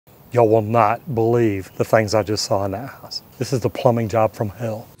Y'all will not believe the things I just saw in that house. This is the plumbing job from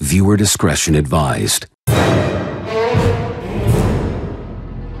hell. Viewer discretion advised.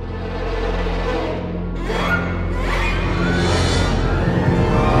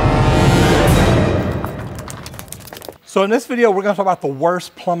 So in this video, we're gonna talk about the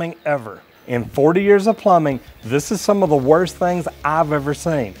worst plumbing ever. In 40 years of plumbing, this is some of the worst things I've ever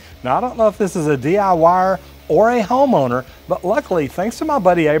seen. Now, I don't know if this is a DIYer or a homeowner, but luckily, thanks to my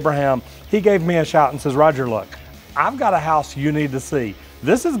buddy Abraham, he gave me a shout and says, Roger, look, I've got a house you need to see.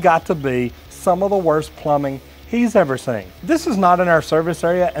 This has got to be some of the worst plumbing he's ever seen. This is not in our service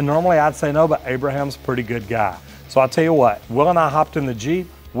area, and normally I'd say no, but Abraham's a pretty good guy. So I'll tell you what, Will and I hopped in the Jeep,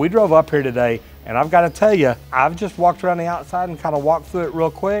 we drove up here today, and I've got to tell you, I've just walked around the outside and kind of walked through it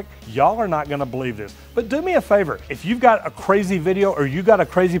real quick. Y'all are not gonna believe this. But do me a favor, if you've got a crazy video or you got a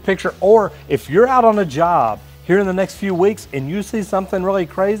crazy picture, or if you're out on a job here in the next few weeks and you see something really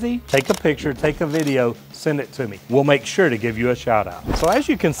crazy, take a picture, take a video, send it to me. We'll make sure to give you a shout out. So as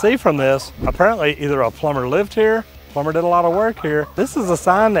you can see from this, apparently either a plumber lived here, plumber did a lot of work here. This is a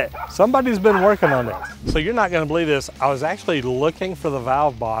sign that somebody's been working on this. So you're not gonna believe this. I was actually looking for the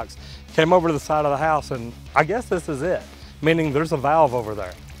valve box, came over to the side of the house, and I guess this is it, meaning there's a valve over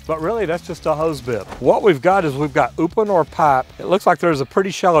there. But really, that's just a hose bib. What we've got is we've got open or pipe. It looks like there's a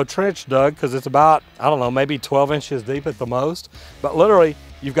pretty shallow trench dug because it's about, I don't know, maybe 12 inches deep at the most. But literally,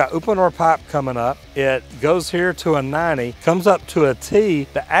 you've got open or pipe coming up. It goes here to a 90, comes up to a T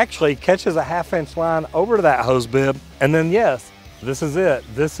that actually catches a 1/2 inch line over to that hose bib. And then yes, this is it.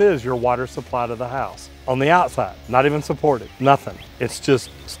 This is your water supply to the house. On the outside, not even supported, nothing. It's just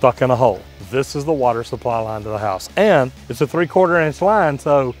stuck in a hole. This is the water supply line to the house. And it's a 3/4 inch line,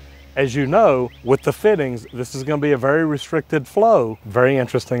 so as you know, with the fittings, this is gonna be a very restricted flow. Very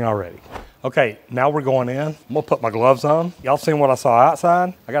interesting already. Okay, now we're going in. I'm gonna put my gloves on. Y'all seen what I saw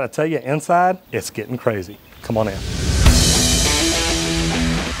outside? I gotta tell you, inside, it's getting crazy. Come on in.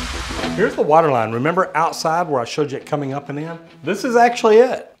 Here's the water line. Remember outside where I showed you it coming up and in? This is actually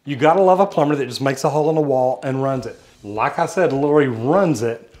it. You gotta love a plumber that just makes a hole in the wall and runs it. Like I said, literally runs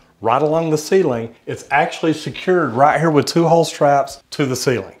it right along the ceiling. It's actually secured right here with 2 hole straps to the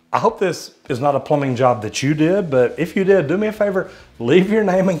ceiling. I hope this is not a plumbing job that you did, but if you did, do me a favor, leave your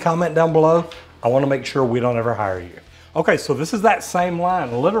name and comment down below. I wanna make sure we don't ever hire you. Okay, so this is that same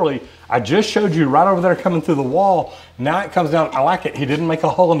line. Literally, I just showed you right over there coming through the wall. Now it comes down, I like it. He didn't make a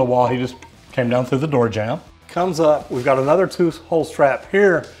hole in the wall, he just came down through the door jamb. Comes up, we've got another 2 hole strap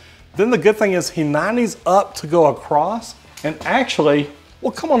here. Then the good thing is he 90s up to go across, and actually,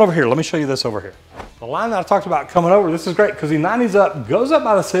 well, come on over here. Let me show you this over here. The line that I talked about coming over, this is great because he 90s up, goes up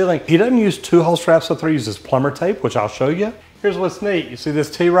by the ceiling. He doesn't use 2 hole straps up there, he uses plumber tape, which I'll show you. Here's what's neat. You see this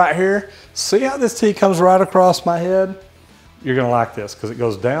T right here? See how this T comes right across my head? You're gonna like this because it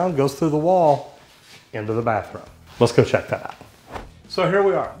goes down, goes through the wall, into the bathroom. Let's go check that out. So here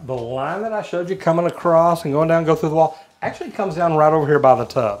we are. The line that I showed you coming across and going down, go through the wall, actually comes down right over here by the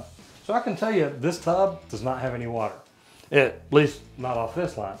tub. So I can tell you, this tub does not have any water. At least not off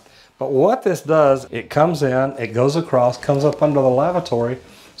this line. But what this does, it comes in, it goes across, comes up under the lavatory.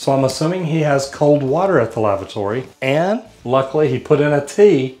 So I'm assuming he has cold water at the lavatory. And luckily he put in a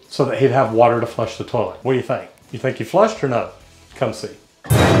T so that he'd have water to flush the toilet. What do you think? You think he flushed or no? Come see.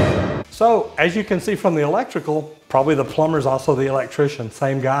 So as you can see from the electrical, probably the plumber's also the electrician,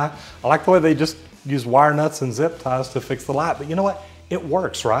 same guy. I like the way they just use wire nuts and zip ties to fix the light, but you know what? It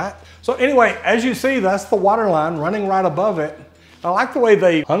works, right? So anyway, as you see, that's the water line running right above it. I like the way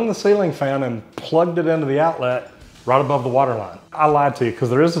they hung the ceiling fan and plugged it into the outlet right above the water line. I lied to you because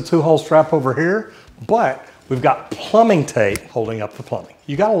there is a 2 hole strap over here, but we've got plumbing tape holding up the plumbing.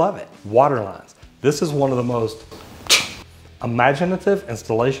 You gotta love it. Water lines. This is one of the most imaginative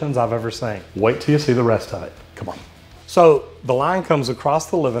installations I've ever seen. Wait till you see the rest of it. Come on. So the line comes across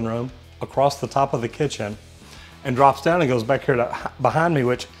the living room, across the top of the kitchen, and drops down and goes back here to behind me,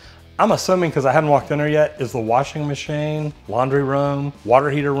 which I'm assuming, because I hadn't walked in there yet, is the washing machine, laundry room,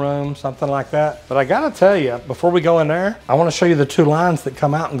 water heater room, something like that. But I gotta tell you, before we go in there, I wanna show you the 2 lines that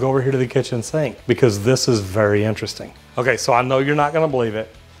come out and go over here to the kitchen sink, because this is very interesting. Okay, so I know you're not gonna believe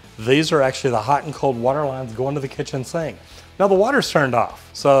it. These are actually the hot and cold water lines going to the kitchen sink. Now the water's turned off,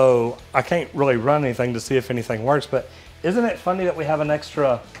 so I can't really run anything to see if anything works, but isn't it funny that we have an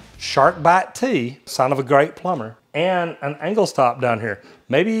extra shark bite T, sign of a great plumber, and an angle stop down here.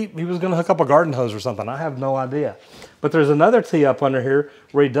 Maybe he was gonna hook up a garden hose or something, I have no idea. But there's another T up under here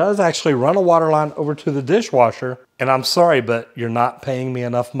where he does actually run a water line over to the dishwasher, and I'm sorry, but you're not paying me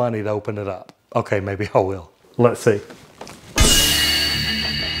enough money to open it up. Okay, maybe I will. Let's see.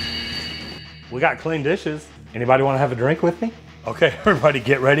 We got clean dishes. Anybody wanna have a drink with me? Okay, everybody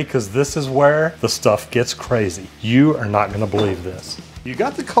get ready, because this is where the stuff gets crazy. You are not gonna believe this. You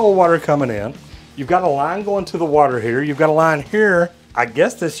got the cold water coming in. You've got a line going to the water heater. You've got a line here. I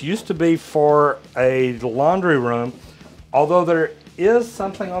guess this used to be for a laundry room, although there is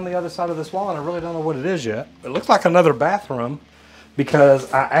something on the other side of this wall and I really don't know what it is yet. It looks like another bathroom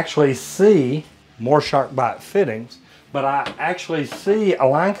because I actually see more shark bite fittings, but I actually see a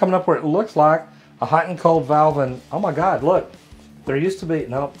line coming up where it looks like a hot and cold valve, and oh my God, look. There used to be,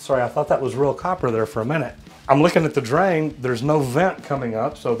 no, sorry, I thought that was real copper there for a minute. I'm looking at the drain, there's no vent coming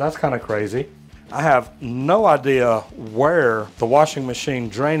up, so that's kind of crazy. I have no idea where the washing machine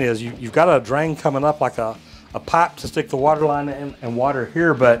drain is. You've got a drain coming up like a pipe to stick the water line in and water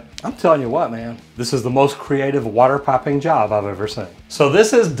here, but I'm telling you what, man, this is the most creative water piping job I've ever seen. So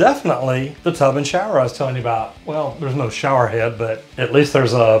this is definitely the tub and shower I was telling you about. Well, there's no shower head, but at least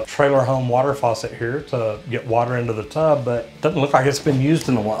there's a trailer home water faucet here to get water into the tub, but it doesn't look like it's been used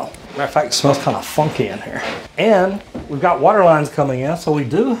in a while. Matter of fact, it smells kind of funky in here. And we've got water lines coming in, so we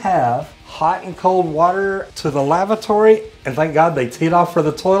do have hot and cold water to the lavatory, and thank God they teed off for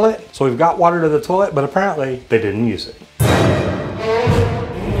the toilet. So we've got water to the toilet, but apparently they didn't use it.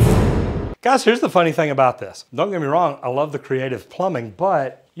 Guys, here's the funny thing about this. Don't get me wrong, I love the creative plumbing,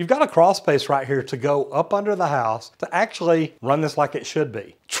 but you've got a crawl space right here to go up under the house to actually run this like it should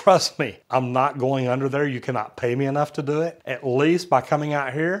be. Trust me, I'm not going under there. You cannot pay me enough to do it. At least by coming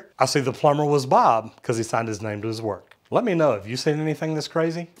out here, I see the plumber was Bob because he signed his name to his work. Let me know, have you seen anything this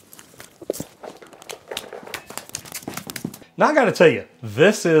crazy? Now I gotta tell you,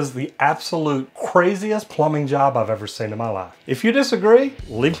 this is the absolute craziest plumbing job I've ever seen in my life. If you disagree,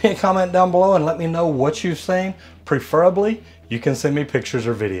 leave me a comment down below and let me know what you've seen. Preferably, you can send me pictures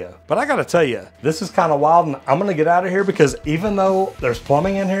or video. But I gotta tell you, this is kind of wild, and I'm gonna get out of here because even though there's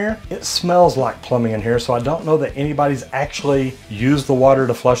plumbing in here, it smells like plumbing in here, so I don't know that anybody's actually used the water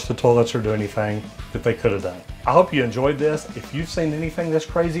to flush the toilets or do anything that they could have done. I hope you enjoyed this. If you've seen anything this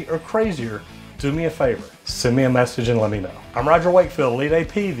crazy or crazier, do me a favor, send me a message and let me know. I'm Roger Wakefield, Lead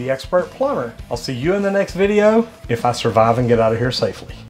AP, the expert plumber. I'll see you in the next video if I survive and get out of here safely.